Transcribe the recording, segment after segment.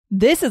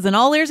This is an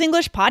All Ears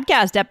English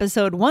podcast,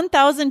 episode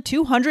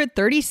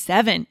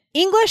 1237,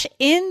 English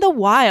in the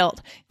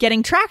Wild,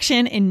 getting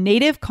traction in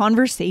native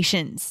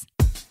conversations.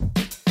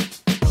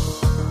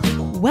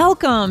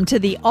 Welcome to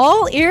the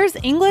All Ears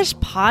English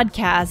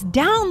podcast,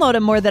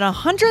 downloaded more than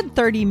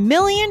 130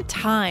 million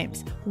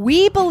times.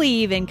 We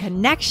believe in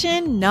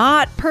connection,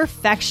 not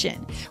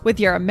perfection. With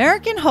your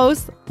American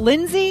hosts,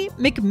 Lindsay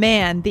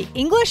McMahon, the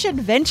English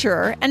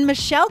adventurer, and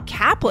Michelle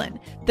Kaplan,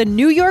 the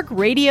New York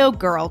radio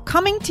girl,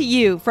 coming to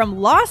you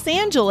from Los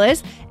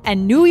Angeles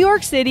and New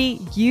York City,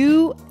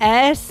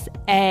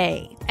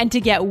 USA. And to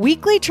get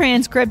weekly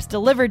transcripts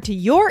delivered to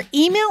your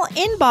email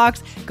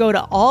inbox, go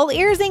to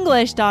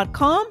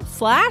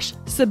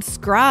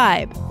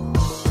allearsenglish.com/subscribe.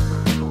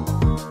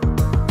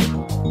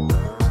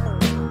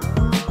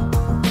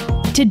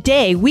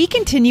 Today, we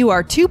continue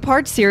our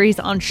two-part series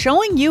on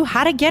showing you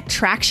how to get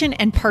traction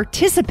and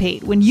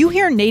participate when you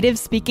hear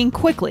natives speaking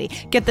quickly.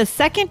 Get the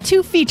second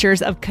two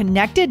features of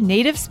Connected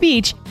Native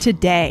Speech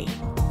today.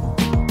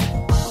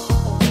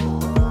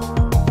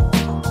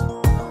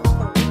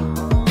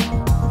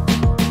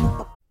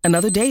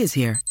 Another day is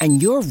here,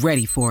 and you're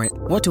ready for it.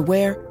 What to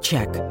wear?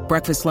 Check.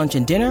 Breakfast, lunch,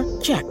 and dinner?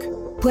 Check.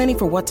 Planning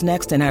for what's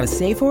next and how to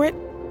save for it?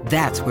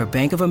 That's where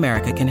Bank of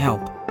America can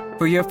help.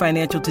 For your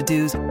financial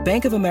to-dos,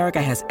 Bank of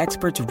America has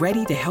experts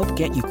ready to help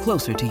get you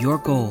closer to your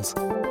goals.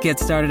 Get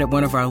started at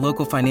one of our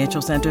local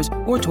financial centers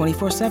or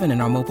 24/7 in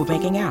our mobile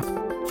banking app.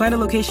 Find a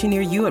location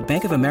near you at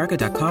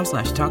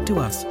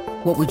bankofamerica.com/talktous.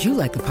 What would you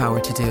like the power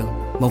to do?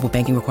 Mobile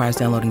banking requires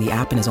downloading the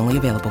app and is only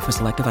available for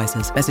select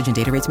devices. Message and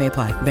data rates may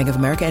apply. Bank of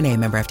America N.A.,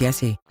 member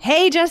FDIC.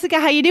 Hey, Jessica,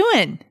 how you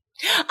doing?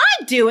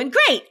 I'm doing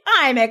great.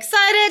 I'm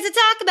excited to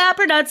talk about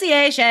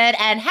pronunciation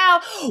and how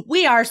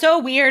we are so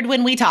weird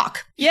when we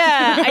talk.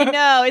 Yeah, I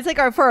know. It's like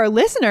for our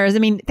listeners, I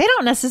mean, they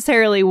don't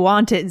necessarily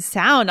want to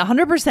sound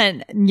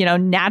 100%,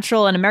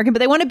 natural and American, but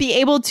they want to be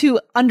able to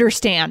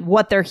understand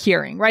what they're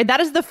hearing, right? That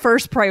is the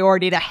first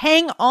priority, to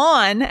hang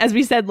on, as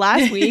we said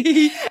last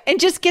week, and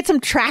just get some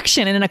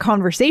traction in a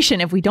conversation.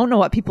 If we don't know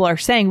what people are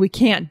saying, we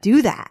can't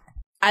do that.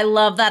 I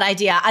love that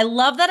idea. I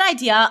love that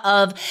idea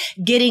of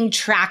getting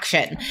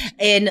traction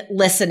in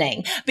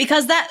listening,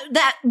 because that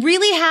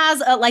really has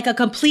a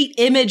complete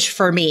image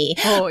for me.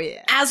 Oh,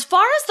 yeah. As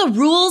far as the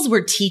rules we're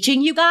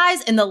teaching you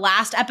guys in the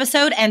last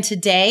episode and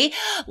today,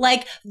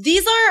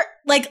 these are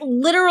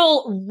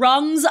literal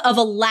rungs of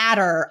a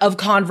ladder of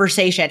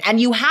conversation.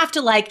 And you have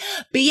to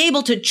be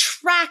able to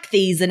track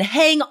these and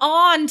hang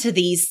on to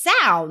these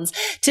sounds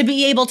to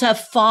be able to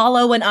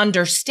follow and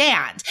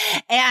understand.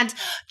 And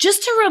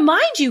just to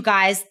remind you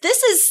guys,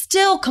 this is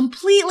still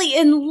completely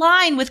in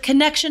line with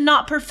connection,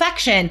 not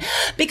perfection,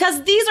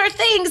 because these are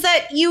things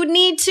that you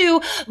need to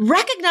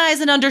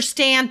recognize and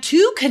understand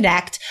to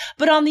connect.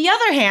 But on the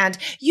other hand,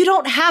 you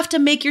don't have to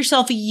make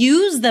yourself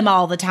use them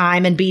all the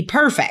time and be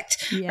perfect,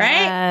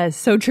 right?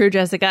 So true,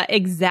 Jessica.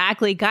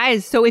 Exactly.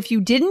 Guys, so if you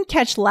didn't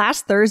catch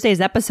last Thursday's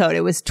episode,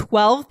 it was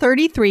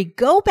 1233.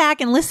 Go back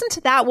and listen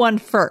to that one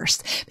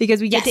first,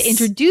 because we get to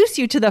introduce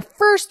you to the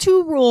first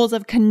two rules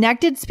of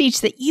connected speech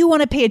that you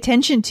want to pay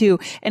attention to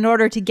in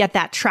order to get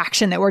that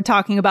traction that we're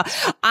talking about.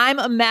 I'm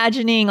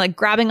imagining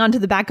grabbing onto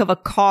the back of a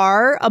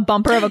car, a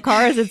bumper of a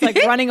car, as it's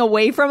running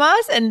away from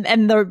us, and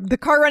the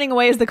car running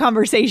away is the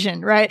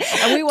conversation, right?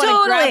 And we want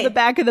to grab the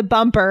back of the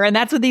bumper, and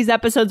that's what these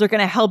episodes are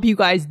going to help you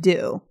guys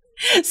do.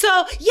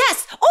 So,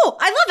 yes. Oh,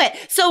 I love it.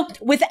 So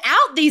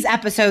without these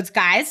episodes,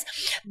 guys,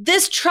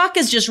 this truck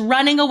is just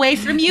running away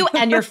from you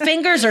and your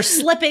fingers are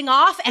slipping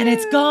off and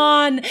it's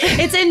gone.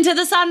 It's into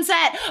the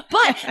sunset.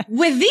 But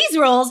with these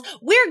rules,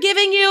 we're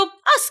giving you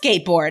a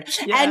skateboard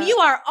and you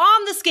are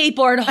on the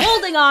skateboard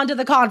holding on to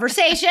the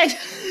conversation.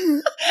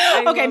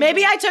 Okay,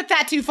 maybe I took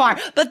that too far,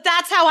 but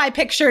that's how I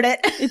pictured it.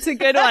 It's a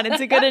good one.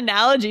 It's a good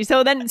analogy.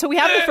 So we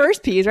have the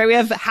first piece, right? We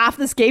have half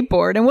the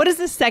skateboard. And what is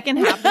the second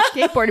half of the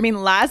skateboard? I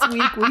mean, last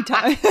week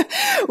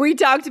we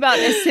talked about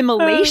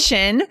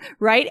assimilation,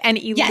 right? And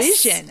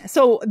elision. Yes.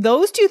 So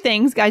those two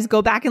things, guys,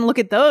 go back and look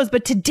at those.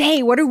 But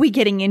today, what are we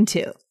getting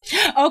into?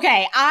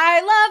 Okay,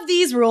 I love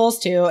these rules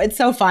too. It's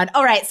so fun.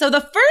 All right, so the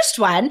first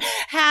one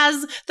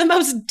has the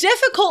most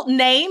difficult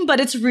name, but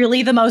it's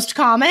really the most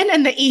common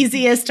and the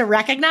easiest to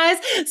recognize.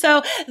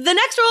 So the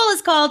next rule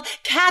is called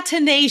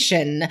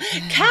catenation.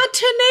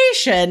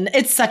 Catenation.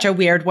 It's such a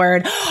weird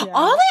word. Yeah.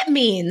 All it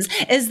means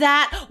is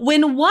that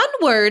when one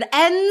word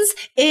ends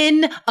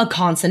in a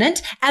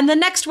consonant and the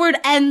next word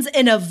ends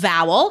in a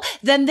vowel,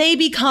 then they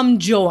become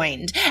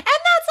joined. And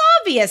that's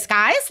obvious,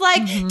 guys.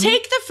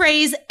 Take the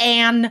phrase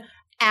an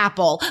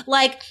apple.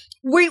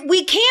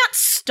 We can't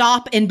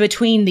stop in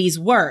between these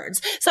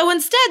words. So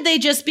instead, they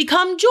just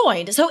become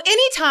joined. So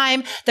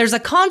anytime there's a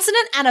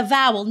consonant and a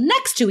vowel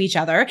next to each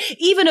other,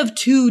 even of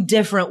two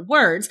different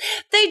words,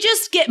 they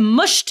just get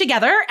mushed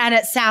together and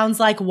it sounds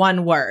like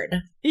one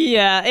word.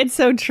 Yeah, it's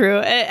so true.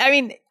 I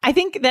mean, I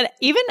think that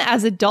even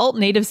as adult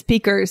native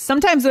speakers,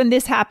 sometimes when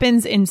this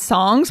happens in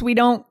songs, we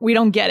don't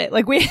get it.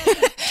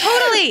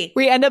 Totally.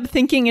 We end up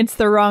thinking it's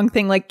the wrong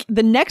thing. Like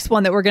the next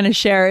one that we're going to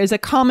share is a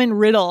common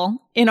riddle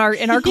in our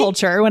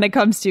culture when it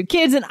comes to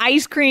kids and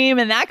ice cream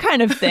and that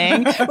kind of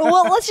thing.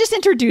 Well, let's just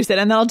introduce it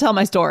and then I'll tell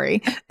my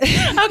story.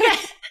 Okay.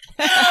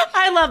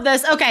 I love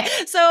this. Okay.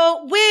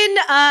 So when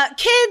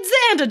kids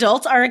and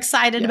adults are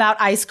excited about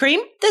ice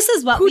cream, this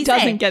is what we say. Who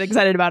doesn't get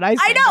excied about ice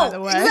cream, I know, by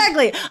the way?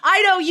 exactly.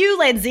 I know you,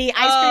 Lindsay.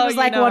 Ice cream is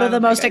like one of the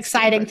most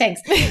exciting things.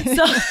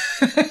 So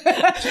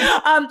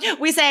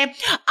we say,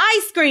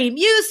 ice cream,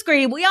 you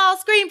scream, we all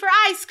scream for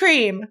ice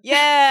cream.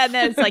 Yeah. And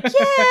then it's like,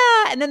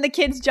 yeah. And then the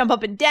kids jump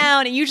up and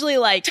down. And usually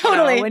like,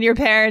 totally. When your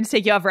parents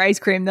take you out for ice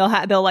cream,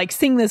 they'll like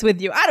sing this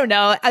with you. I don't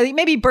know.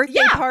 Maybe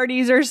birthday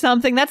parties or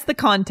something. That's the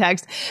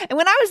context. And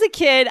when I was a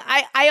kid,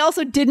 I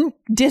also didn't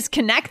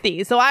disconnect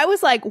these. So I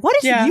was like, what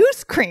is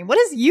use cream? What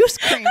is use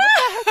cream? What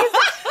the heck is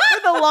that?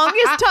 For the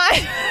longest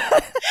time.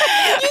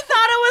 You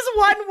thought it was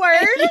one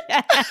word?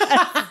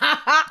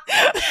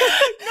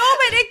 No,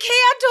 but it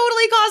can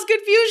totally cause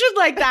confusion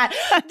like that.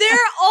 There,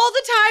 all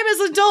the time as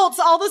adults,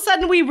 all of a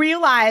sudden we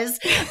realize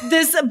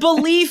this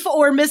belief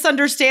or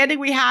misunderstanding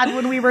we had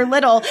when we were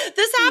little.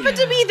 This happened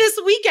to me this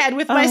weekend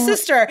with my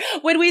sister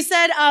when we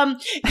said,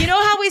 you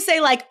know how we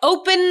say like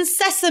open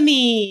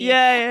sesame?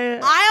 Yeah.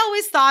 I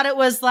always thought it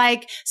was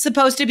like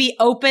supposed to be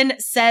open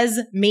says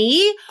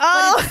me.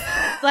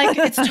 But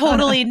it's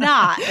totally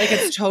not. Like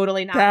it's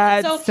totally not.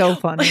 That's so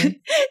funny.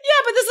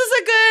 Yeah, but this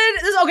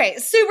is okay,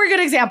 super good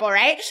example,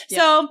 right? Yeah.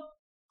 So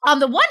on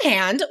the one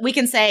hand, we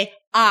can say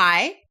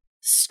I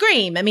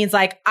scream. It means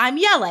like I'm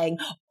yelling.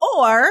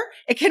 Or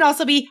it can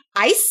also be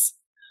ice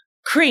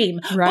cream.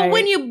 Right. But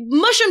when you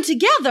mush them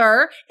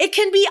together, it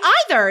can be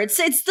either. It's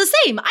the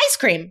same, ice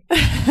cream.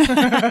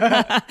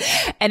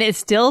 And it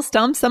still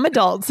stumps some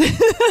adults.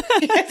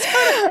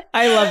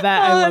 I love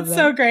that. I love that.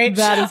 So great.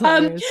 That is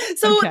hilarious.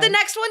 So the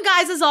next one,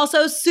 guys, is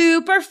also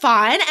super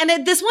fun.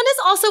 And this one is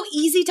also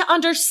easy to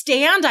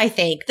understand, I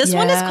think. This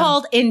one is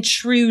called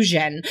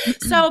intrusion.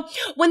 So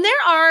when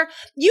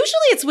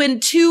usually it's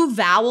when two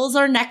vowels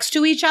are next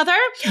to each other,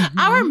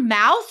 our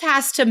mouth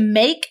has to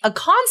make a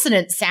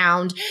consonant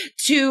sound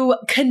to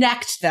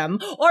connect them,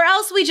 or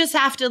else we just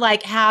have to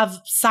like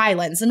have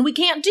silence, and we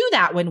can't do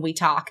that when we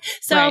talk.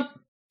 So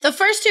the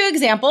first two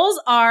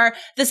examples are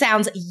the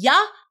sounds ya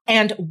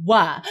and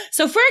wa.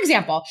 So for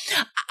example,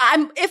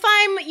 if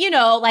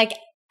I'm like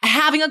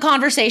having a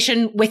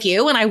conversation with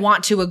you and I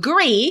want to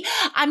agree,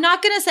 I'm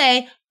not going to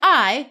say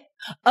I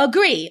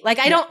agree. Like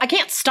I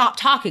can't stop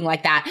talking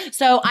like that.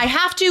 So I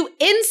have to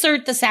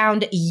insert the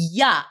sound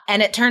ya,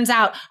 and it turns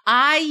out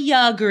I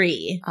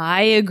agree.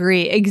 I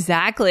agree.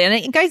 Exactly.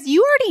 And guys,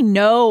 you already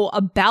know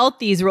about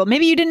these rules.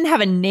 Maybe you didn't have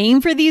a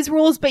name for these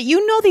rules, but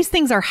you know these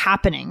things are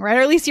happening, right?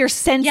 Or at least you're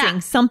sensing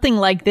something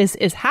like this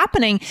is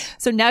happening.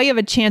 So now you have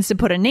a chance to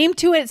put a name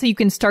to it so you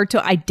can start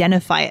to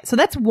identify it. So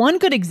that's one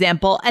good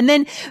example. And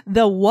then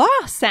the wa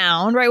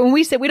sound, right? When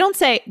we don't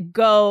say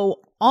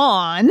go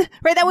on,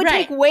 right? That would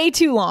take way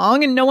too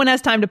long, and no one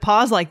has time to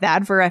pause like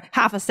that for a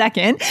half a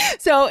second.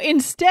 So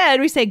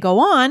instead, we say go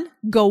on,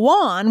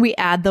 we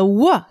add the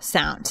w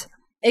sound.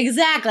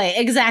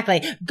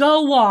 Exactly.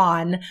 Go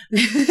on.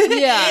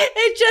 Yeah.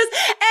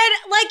 And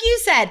like you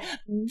said,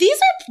 these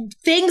are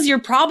things you're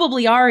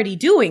probably already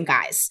doing,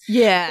 guys.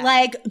 Yeah.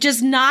 Like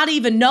just not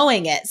even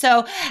knowing it.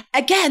 So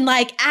again,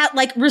 like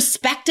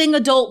respecting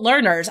adult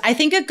learners, I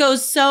think it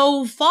goes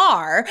so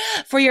far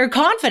for your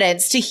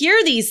confidence to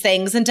hear these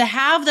things and to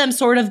have them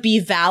sort of be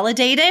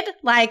validated.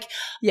 Like,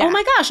 oh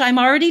my gosh, I'm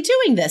already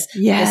doing this.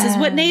 Yeah. This is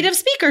what native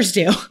speakers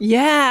do.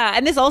 Yeah.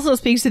 And this also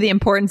speaks to the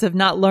importance of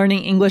not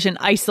learning English in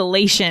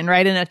isolation,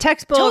 right? In a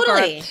textbook or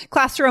a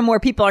classroom where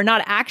people are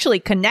not actually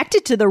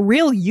connected to the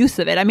real use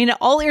of it. I mean, at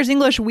All Ears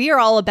English, we are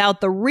all about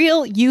the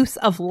real use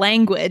of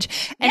language.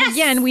 And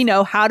again, we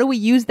know how do we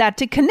use that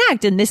to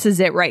connect? And this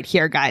is it right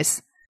here,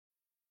 guys.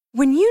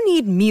 When you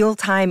need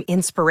mealtime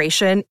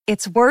inspiration,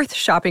 it's worth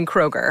shopping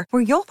Kroger,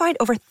 where you'll find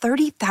over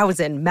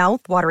 30,000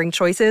 mouth-watering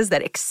choices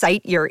that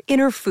excite your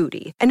inner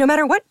foodie. And no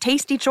matter what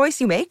tasty choice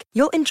you make,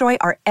 you'll enjoy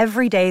our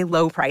everyday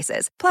low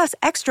prices, plus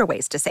extra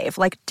ways to save,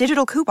 like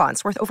digital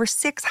coupons worth over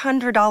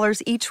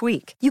 $600 each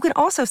week. You can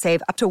also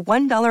save up to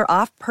 $1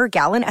 off per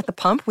gallon at the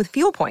pump with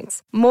fuel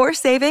points. More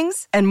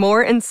savings and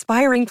more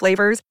inspiring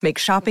flavors make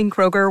shopping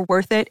Kroger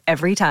worth it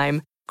every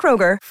time.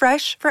 Kroger,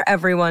 fresh for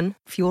everyone.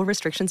 Fuel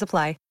restrictions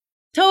apply.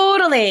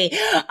 Totally.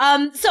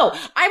 So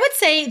I would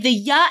say the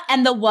ya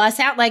and the wa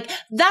sound, like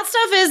that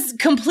stuff is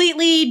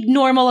completely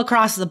normal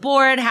across the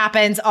board,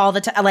 happens all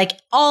the time, like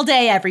all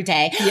day, every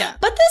day. Yeah.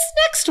 But this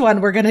next one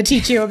we're going to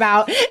teach you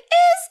about is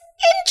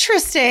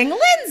interesting.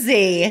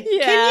 Lindsay,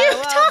 can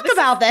you talk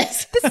about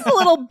this? This is a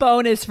little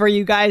bonus for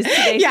you guys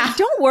today. So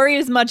don't worry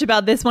as much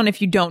about this one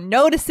if you don't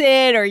notice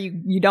it, or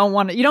you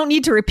don't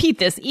need to repeat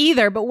this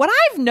either. But what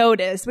I've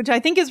noticed, which I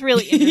think is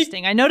really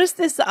interesting, I noticed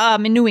this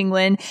in New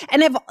England,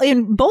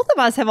 and both of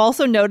us have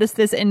also noticed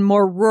this in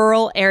more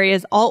rural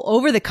areas all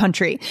over the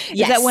country,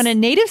 is that when a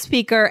native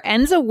speaker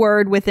ends a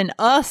word with an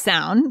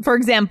sound, for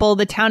example,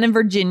 the town in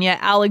Virginia,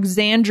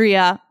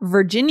 Alexandria,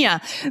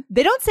 Virginia,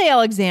 they don't say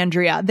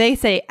Alexandria, they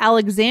say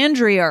Alexandria.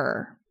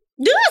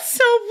 That's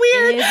so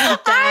weird.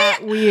 Isn't that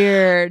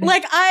weird?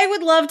 Like, I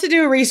would love to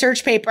do a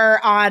research paper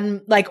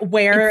on like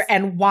where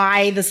and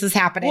why this is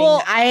happening.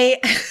 Well,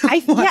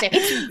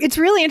 It's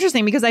really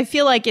interesting because I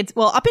feel like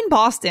up in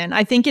Boston,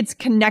 I think it's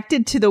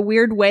connected to the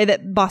weird way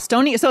that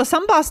so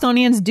some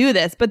Bostonians do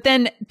this, but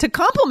then to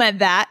complement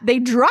that, they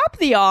drop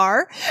the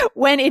R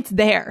when it's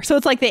there. So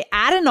it's like they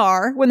add an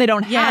R when they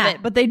don't have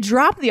it, but they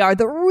drop the R.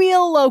 The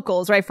real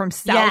locals, right? From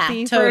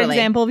Southie, for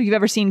example, if you've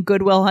ever seen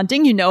Good Will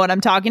Hunting, you know what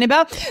I'm talking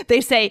about.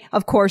 They say,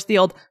 of course, the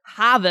old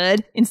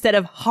Harvard instead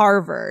of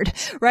Harvard,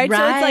 right? So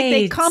it's like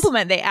they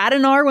complement. They add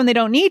an R when they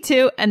don't need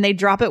to, and they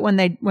drop it when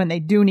they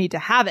do need to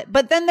have it.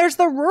 But then there's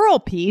the rural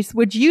piece,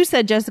 which you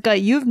said, Jessica,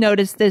 you've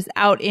noticed this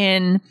out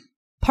in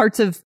parts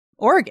of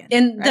Oregon.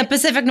 In the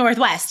Pacific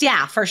Northwest.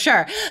 Yeah, for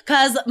sure.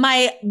 Cause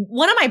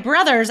one of my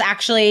brothers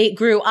actually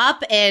grew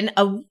up in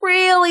a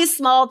really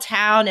small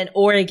town in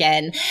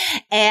Oregon,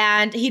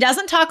 and he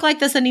doesn't talk like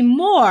this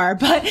anymore,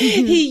 but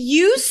he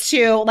used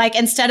to, like,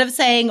 instead of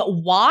saying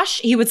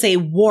wash, he would say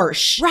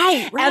warsh.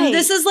 Right. And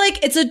this is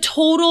like, it's a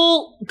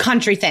total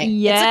country thing.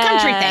 Yes. It's a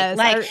country thing.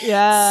 Like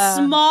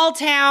small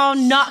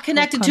town, not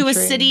connected to a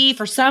city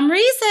for some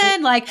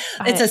reason. Like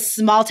it's a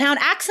small town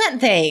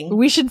accent thing.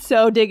 We should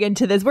so dig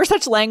into this. We're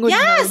such language.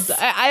 Yes.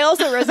 I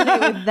also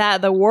resonate with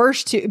that, the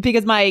worst too,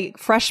 because my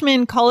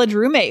freshman college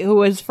roommate who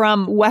was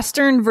from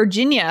Western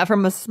Virginia,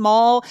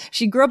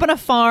 she grew up on a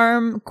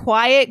farm,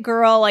 quiet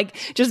girl, like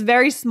just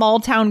very small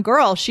town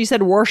girl. She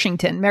said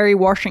Washington, Mary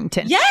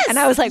Washington. Yes. And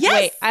I was like,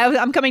 wait,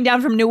 I'm coming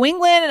down from New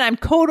England and I'm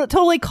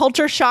totally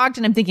culture shocked.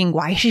 And I'm thinking,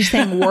 why is she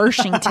saying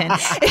Washington?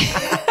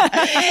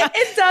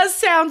 It does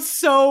sound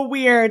so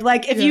weird.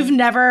 Like if you've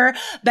never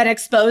been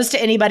exposed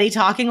to anybody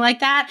talking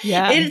like that,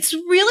 it's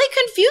really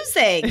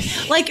confusing.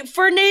 Like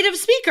for native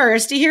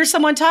speakers to hear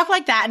someone talk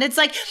like that. And it's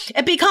like,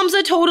 it becomes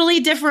a totally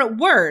different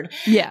word.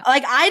 Yeah.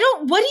 Like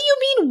what do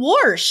you mean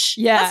warsh?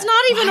 Yeah. That's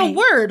not even a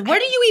word.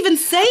 What are you even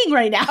saying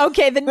right now?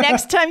 Okay. The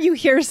next time you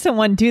hear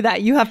someone do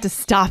that, you have to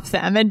stop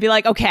them and be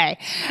like, okay,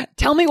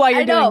 tell me why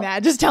you're doing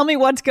that. Just tell me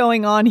what's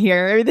going on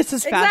here. This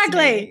is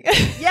fascinating.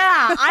 Exactly.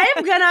 Yeah. I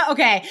am gonna,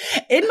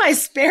 in my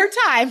spare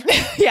time.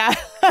 Yeah.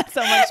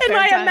 So much in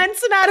my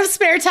immense amount of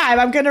spare time,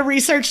 I'm going to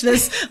research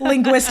this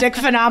linguistic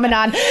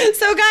phenomenon.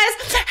 So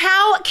guys,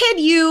 how can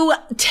you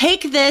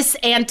take this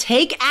and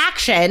take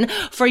action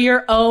for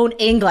your own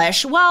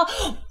English? Well,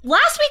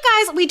 last week,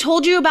 guys, we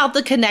told you about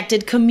the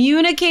Connected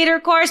Communicator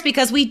course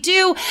because we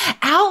do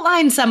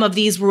outline some of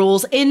these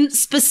rules in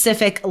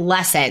specific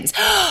lessons.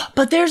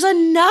 But there's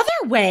another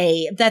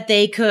way that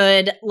they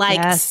could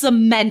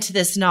cement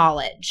this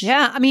knowledge.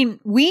 Yeah. I mean,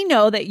 we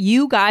know that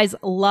you guys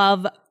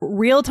love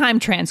real-time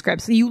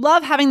transcripts. You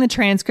love having the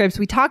transcripts.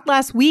 We talked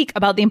last week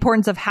about the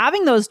importance of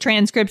having those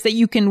transcripts that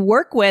you can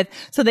work with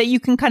so that you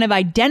can kind of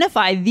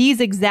identify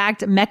these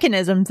exact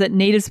mechanisms that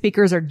native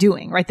speakers are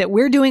doing, right? That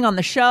we're doing on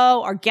the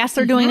show, our guests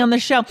are doing on the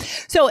show.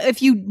 So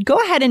if you go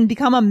ahead and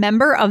become a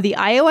member of the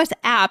iOS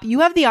app, you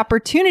have the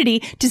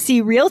opportunity to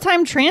see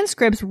real-time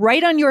transcripts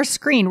right on your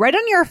screen, right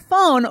on your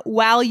phone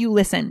while you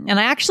listen. And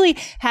I actually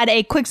had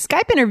a quick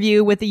Skype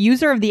interview with a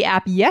user of the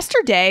app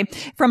yesterday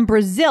from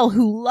Brazil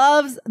who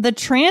loves the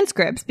transcripts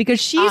because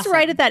she's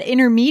right at that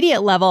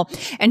intermediate level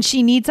and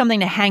she needs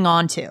something to hang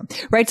on to,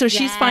 right? So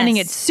she's finding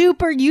it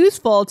super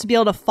useful to be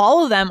able to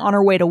follow them on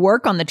her way to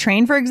work on the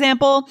train, for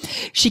example.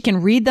 She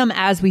can read them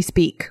as we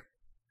speak.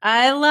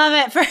 I love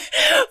it.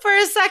 For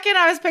a second,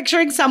 I was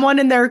picturing someone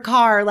in their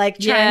car, like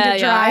trying to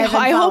drive.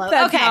 I hope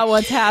that's not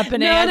what's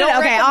happening. No,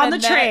 okay, on the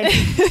train.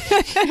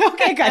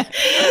 Okay, good.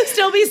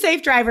 Still be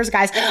safe drivers,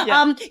 guys.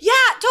 Yeah,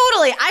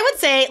 totally. I would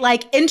say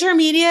like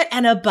intermediate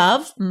and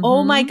above.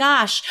 Oh my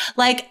gosh.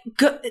 Like,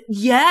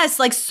 yes,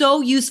 like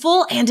so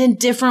useful and in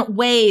different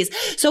ways.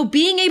 So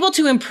being able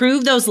to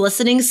improve those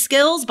listening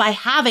skills by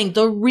having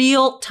the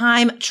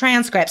real-time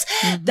transcripts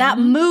that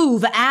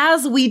move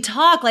as we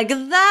talk, like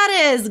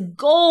that is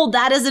gold.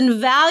 That is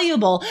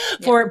invaluable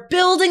for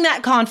building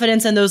that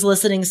confidence and those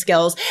listening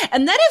skills.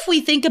 And then if we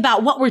think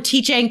about what we're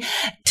teaching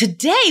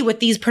today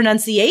with these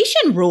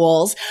pronunciation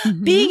rules,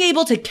 being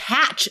able to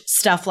catch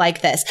stuff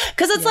like this,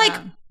 because it's like,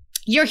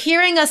 you're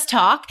hearing us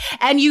talk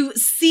and you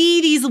see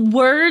these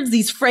words,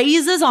 these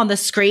phrases on the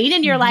screen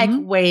and you're like,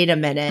 wait a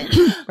minute.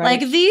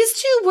 Like these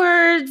two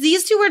words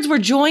were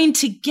joined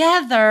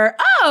together.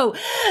 Oh,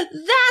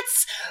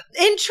 that's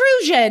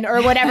intrusion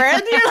or whatever.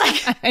 And you're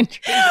like,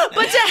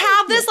 but to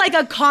have this like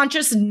a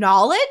conscious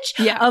knowledge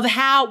of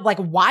how, like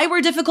why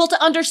we're difficult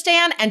to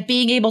understand and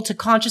being able to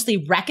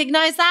consciously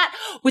recognize that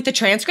with the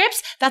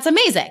transcripts, that's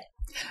amazing.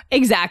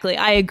 Exactly.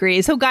 I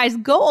agree. So guys,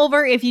 go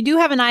over, if you do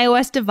have an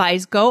iOS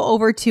device, go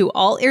over to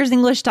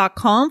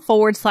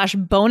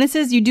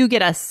allearsenglish.com/bonuses. You do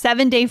get a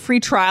 7-day free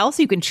trial,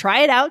 so you can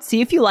try it out,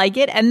 see if you like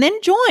it, and then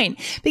join.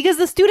 Because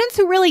the students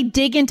who really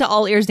dig into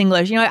All Ears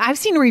English, you know, I've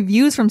seen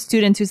reviews from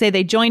students who say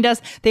they joined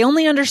us, they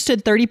only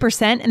understood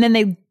 30%, and then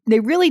they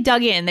really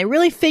dug in, they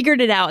really figured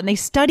it out, and they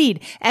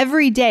studied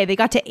every day. They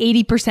got to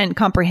 80%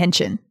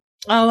 comprehension.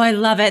 Oh, I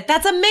love it.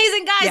 That's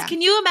amazing, guys. Yeah.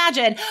 Can you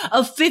imagine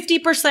a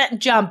 50%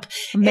 jump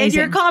Amazing.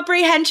 in your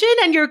comprehension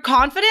and your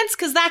confidence?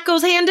 Because that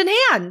goes hand in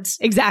hand.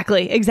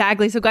 Exactly.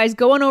 So guys,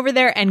 go on over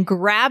there and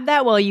grab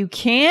that while you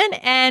can.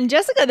 And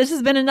Jessica, this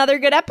has been another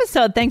good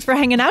episode. Thanks for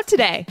hanging out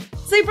today.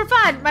 Super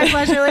fun. My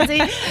pleasure, Lindsay.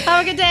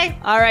 Have a good day.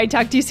 All right.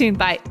 Talk to you soon.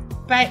 Bye.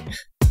 Bye.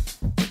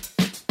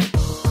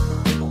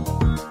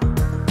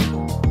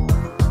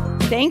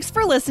 Thanks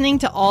for listening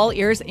to All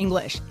Ears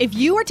English. If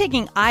you are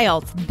taking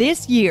IELTS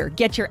this year,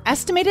 get your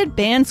estimated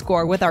band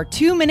score with our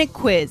 2-minute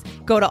quiz.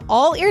 Go to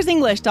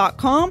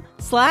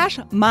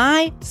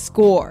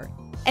allearsenglish.com/myscore.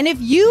 And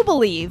if you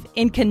believe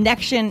in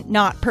connection,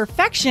 not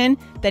perfection,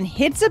 then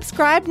hit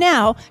subscribe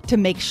now to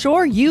make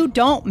sure you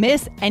don't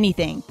miss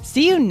anything.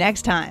 See you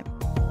next time.